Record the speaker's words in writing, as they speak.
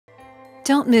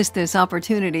Don't miss this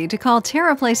opportunity to call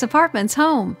TerraPlace Apartments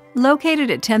home. Located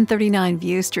at 1039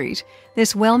 View Street,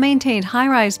 this well-maintained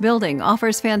high-rise building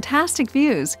offers fantastic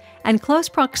views and close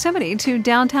proximity to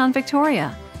downtown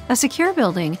Victoria. A secure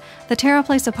building, the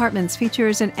TerraPlace Apartments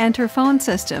features an enter phone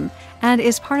system and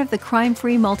is part of the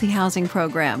crime-free multi-housing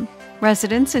program.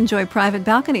 Residents enjoy private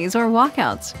balconies or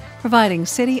walkouts, providing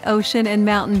city, ocean, and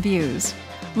mountain views.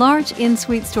 Large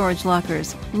in-suite storage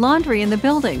lockers, laundry in the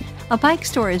building, a bike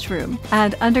storage room,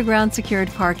 and underground secured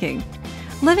parking.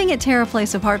 Living at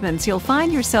TerraPlace Apartments, you'll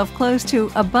find yourself close to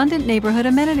abundant neighborhood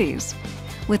amenities.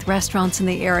 With restaurants in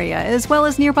the area, as well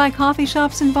as nearby coffee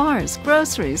shops and bars,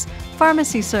 groceries,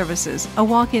 pharmacy services, a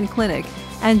walk-in clinic,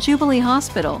 and Jubilee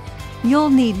Hospital, you'll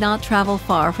need not travel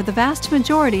far for the vast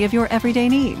majority of your everyday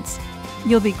needs.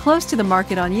 You'll be close to the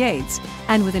market on Yates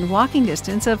and within walking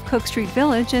distance of Cook Street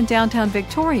Village and downtown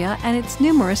Victoria and its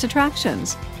numerous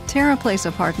attractions. TerraPlace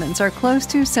Apartments are close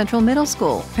to Central Middle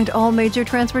School and all major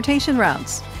transportation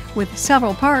routes. With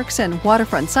several parks and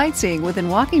waterfront sightseeing within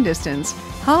walking distance,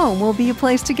 home will be a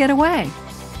place to get away.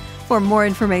 For more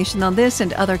information on this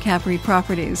and other CapReit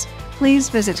properties, please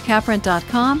visit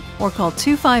caprent.com or call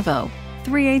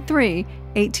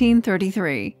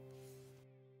 250-383-1833.